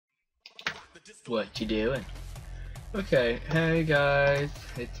What you doing? Okay, hey guys,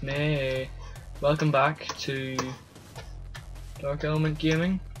 it's me. Welcome back to Dark Element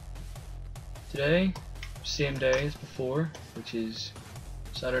Gaming. Today, same day as before, which is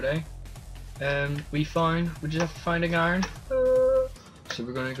Saturday. We just have to find an iron. So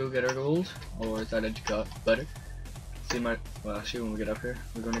we're gonna go get our gold, or is that it got butter? Well, actually when we get up here,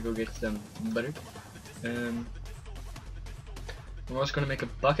 we're gonna go get some butter. We're also gonna make a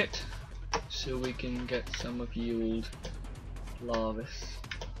bucket, so we can get some of the old lavas.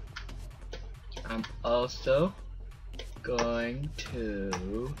 I'm also going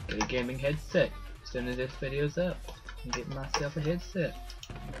to get a gaming headset as soon as this video's up and get myself a headset.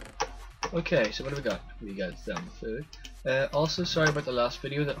 Okay, so what do we got? We got some food. Also, sorry about the last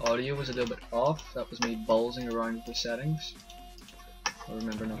video, the audio was a little bit off. That was me ballsing around with the settings. I'll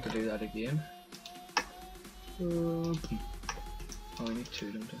remember not to do that again. Oh, I need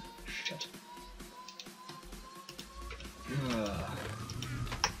two, don't I? Shit.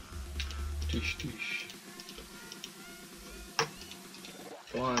 Dish dish.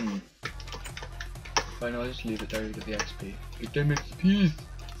 One. Fine, I'll just leave it there to get the XP. Get them XP!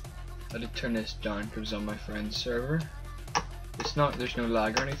 I had to turn this down because it's on my friend's server. There's no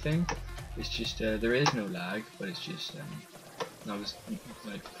lag or anything. It's just, there is no lag, but it's just, I was,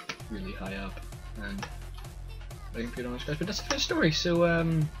 like, really high up, and I didn't put on the scratch, but that's a good story. So,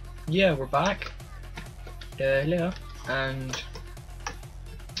 yeah, we're back. Hello. And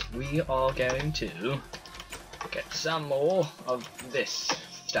we are going to get some more of this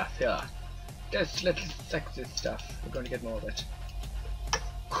stuff here. This little sexy stuff. We're going to get more of it.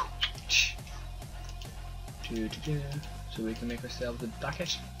 So we can make ourselves a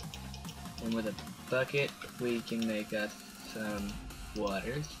bucket. And with a bucket we can make us some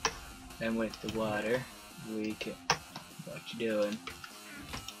waters. And with the water we can... What you doing?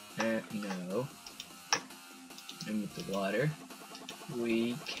 No. And with the water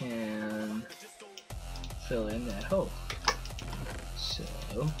we can fill in that hole. So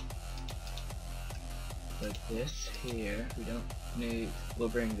like this here, we don't need, we'll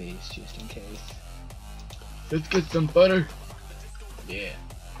bring these just in case. Let's get some butter. Yeah.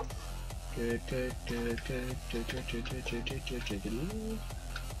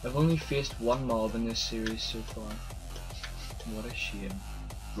 I've only faced one mob in this series so far. What a shame.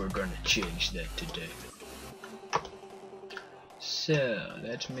 We're gonna change that today. So,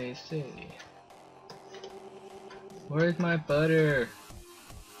 let me see. Where's my butter?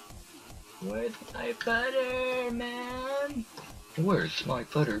 Where's my butter, man? Where's my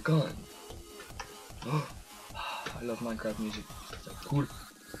butter gone? Oh, I love Minecraft music. It's so cool.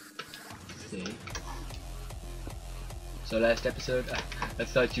 See? So last episode, I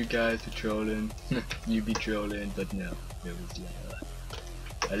thought you guys were trolling. You be trolling, but no. It was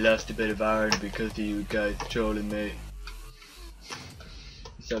I lost a bit of iron because of you guys trolling me.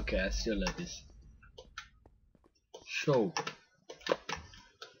 It's okay, I still love this. So,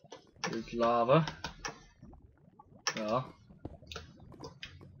 there's lava. Well,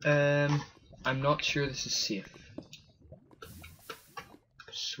 I'm not sure this is safe.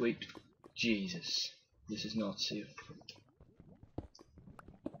 Sweet Jesus, this is not safe.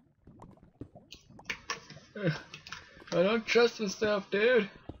 I don't trust this stuff, dude.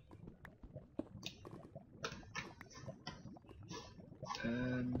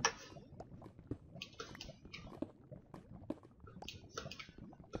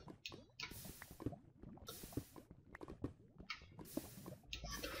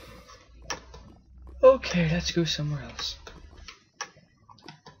 Okay, let's go somewhere else.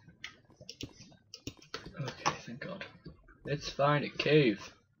 Okay, thank God. Let's find a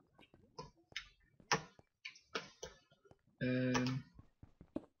cave.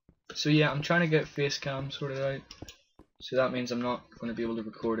 So yeah, I'm trying to get facecam sorted out. So that means I'm not going to be able to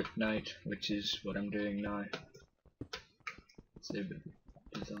record at night, which is what I'm doing now. It's a bit of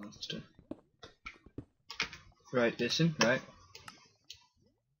a disaster. Right, listen, right.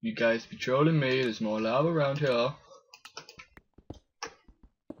 You guys be trolling me, there's more lava around here.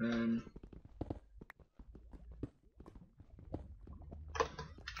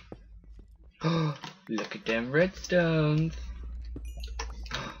 Look at them redstones.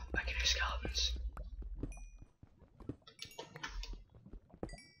 I can hear skeletons.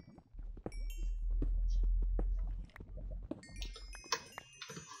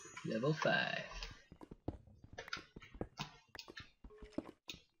 Level 5.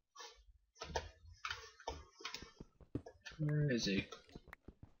 Where is he?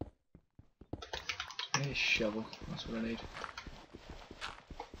 I need a shovel, that's what I need.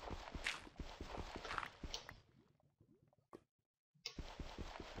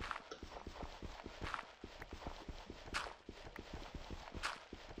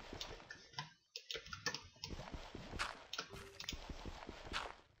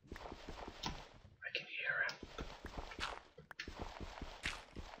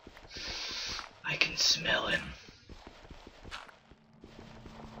 smell him.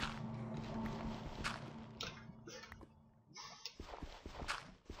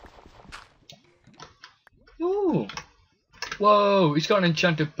 Ooh. Whoa, he's got an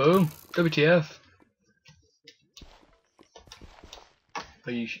enchanted bow. WTF.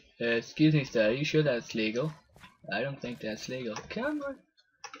 Are you excuse me, sir, are you sure that's legal? I don't think that's legal. Come on.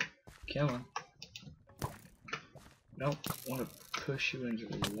 Come on. I don't want to push you into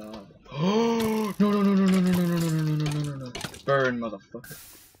the lava. Oh no no no no no no no no no no no no no no. Burn, motherfucker.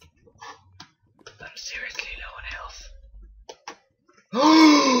 I'm seriously low on health.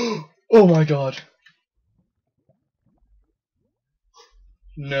 Oh my god.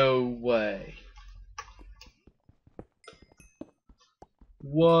 No way.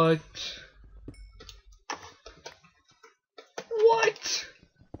 What? What?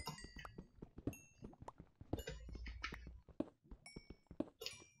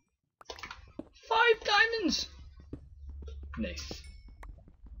 Diamonds. Nice.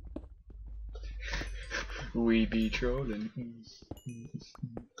 We be trolling.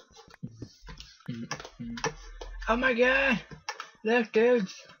 Oh my god! Look,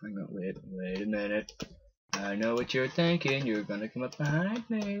 dudes! Hang on, wait a minute. I know what you're thinking. You're gonna come up behind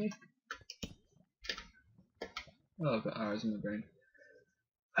me. Oh, I've got arrows in my brain.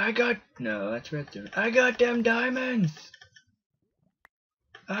 No, that's redstone. I got them diamonds!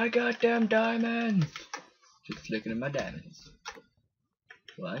 I got them diamonds! Just looking at my diamonds.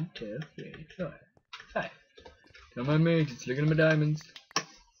 1, 2, 3, 4, 5. Don't mind me, just looking at my diamonds.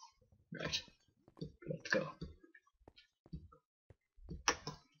 Right. Let's go.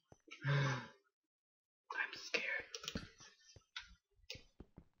 I'm scared.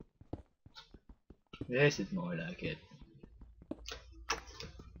 This is more like it.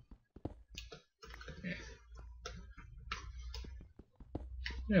 Yeah.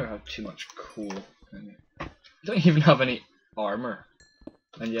 Never have too much cool. I don't even have any armor,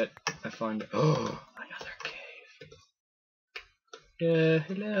 and yet I find another cave.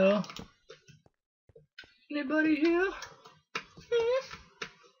 Hello. Anybody here?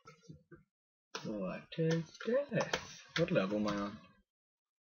 What is this? What level am I on?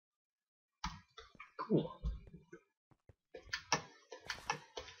 Cool.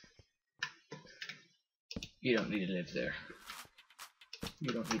 You don't need to live there.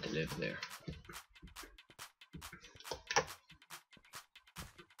 You don't need to live there.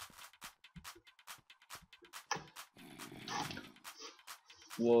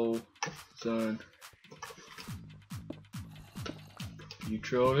 Whoa, son. You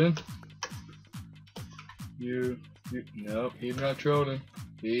trolling? Nope, he's not trolling.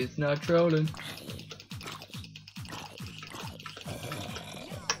 He's not trolling.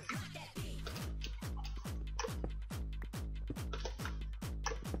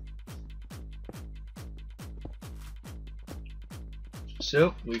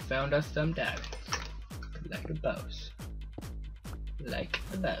 So, we found us some diamonds. Like a boss. Like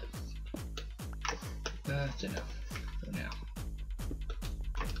a boss. That's enough for now.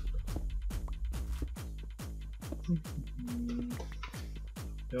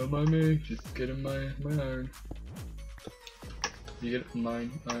 Don't mind me, just getting my iron. You get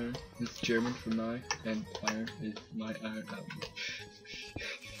mine iron. It's German for my, and iron is my iron.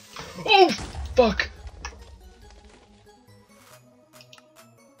 Oh fuck!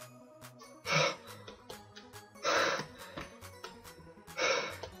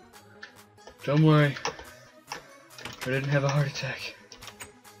 Don't worry, I didn't have a heart attack.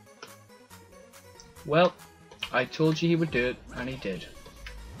 Well, I told you he would do it, and he did.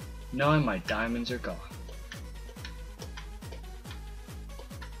 Now my diamonds are gone.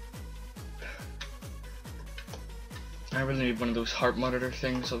 I really need one of those heart monitor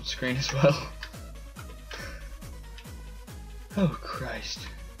things on screen as well. Oh Christ.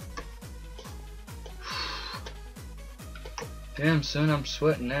 Damn son, I'm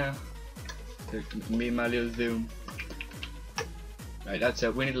sweating now. Me and my little zoom. Right, that's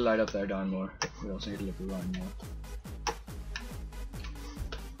it. We need to light up there down more. We also need to look around more.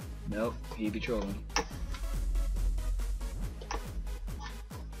 Nope, he be trolling.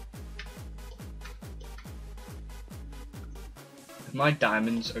 If my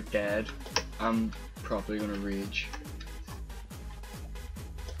diamonds are dead, I'm probably gonna rage.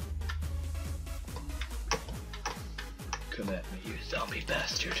 Come at me, you zombie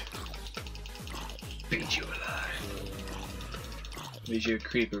bastard. Beat you alive. Was your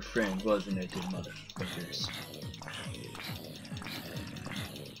creeper friend, wasn't it, you motherfuckers?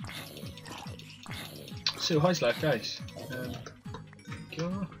 So, how's life, guys?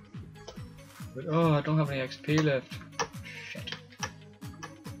 Go. But, oh, I don't have any XP left. Shit.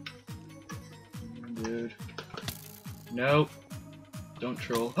 Dude. No. Don't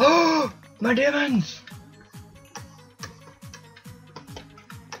troll. Oh! My diamonds!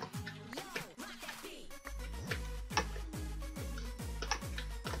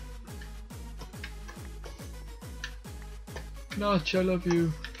 Notch, I love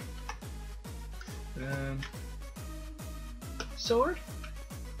you. Sword?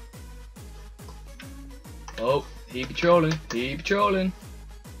 Oh, he patrolling. He patrolling.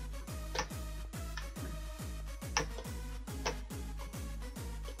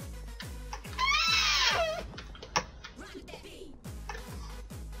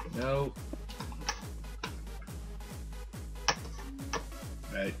 No.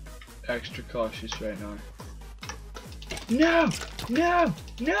 Right. Extra cautious right now. No! No!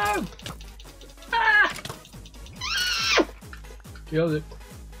 No! Ah! Killed it.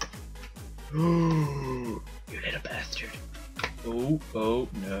 You little bastard. Oh, oh,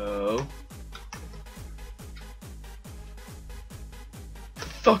 no.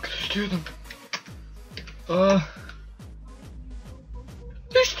 Fuck, there's two of them.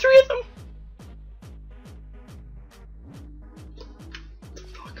 There's three of them.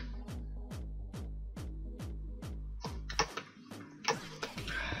 Fuck.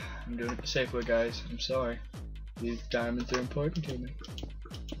 I'm doing it the safe way, guys. I'm sorry. These diamonds are important to me.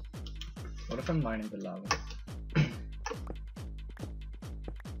 What if I'm mining the lava?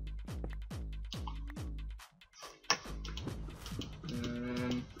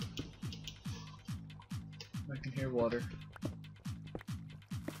 I can hear water.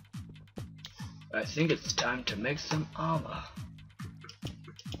 I think it's time to make some armor.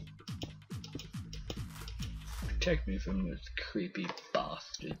 Protect me from those creepy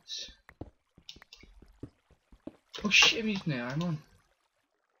bastards. Oh shit, I'm using the arm on.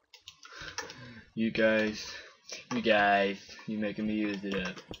 You guys, you're making me use it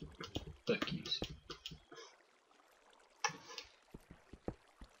up. Fuck yous.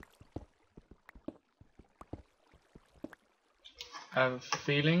 I have a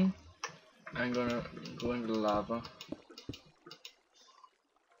feeling I'm gonna go into the lava.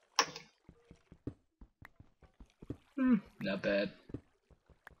 Not bad.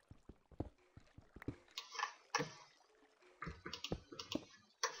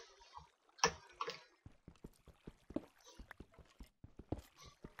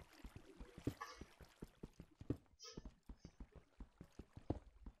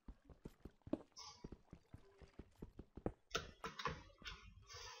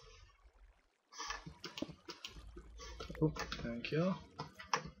 Oh, thank you.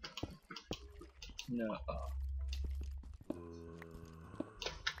 No.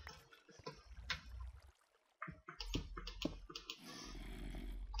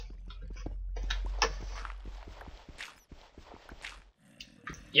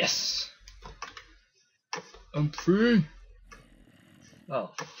 Yes! I'm free!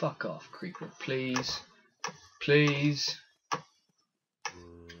 Oh, fuck off, creeper, please. Please.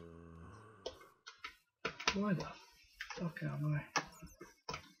 Why the fuck am I?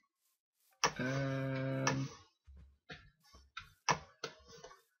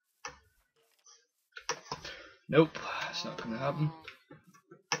 Nope, it's not gonna happen.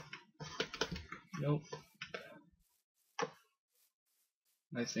 Nope.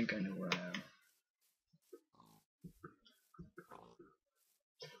 I think I know where I am.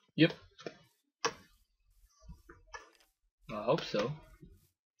 Yep. I hope so.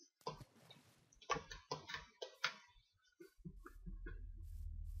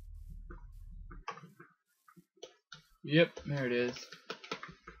 Yep, there it is.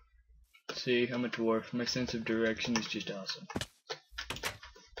 See, I'm a dwarf. My sense of direction is just awesome.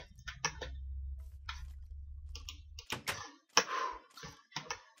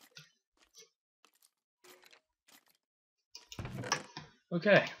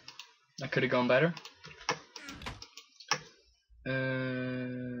 Okay, that could have gone better.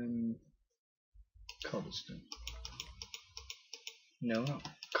 Cobblestone. No, no.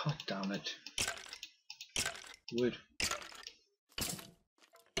 God damn it. Wood.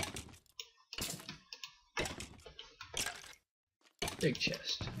 Big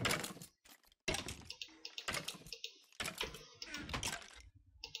chest.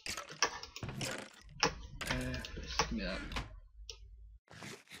 Just give me that.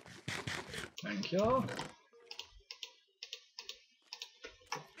 Thank you.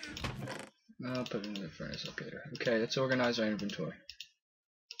 I'll put it in the furnace up later. Okay, let's organize our inventory.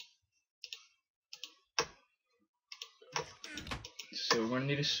 So we're going to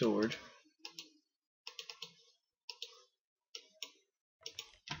need a sword.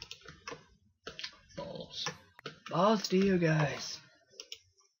 Balls. Balls to you guys.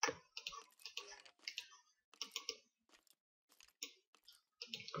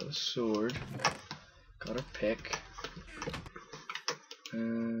 Got a sword. Got a pick.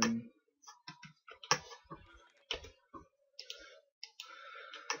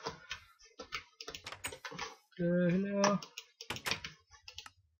 Hello.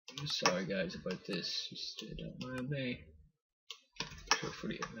 I'm sorry guys about this. Just don't mind me. Feel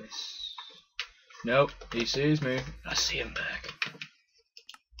free to miss. Nope, he sees me. I see him back.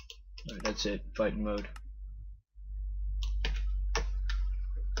 Alright, that's it. Fighting mode.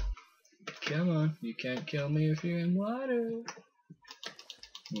 Come on, you can't kill me if you're in water.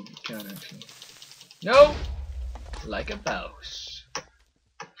 Well, you can actually. No! Like a boss.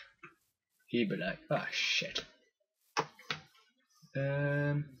 He be like, ah, shit.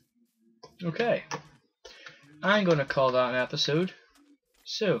 Okay. I'm gonna call that an episode.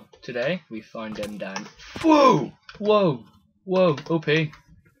 So, today we found them down. Whoa! Whoa! Whoa! OP.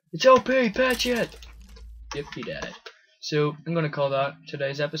 It's OP! Patch it! Yep, he died. So, I'm gonna call that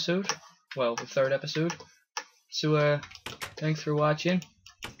today's episode. Well, the third episode. So, thanks for watching.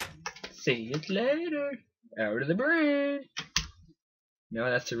 See you later. Out of the brain. No,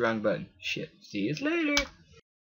 that's the wrong button. Shit. See you later.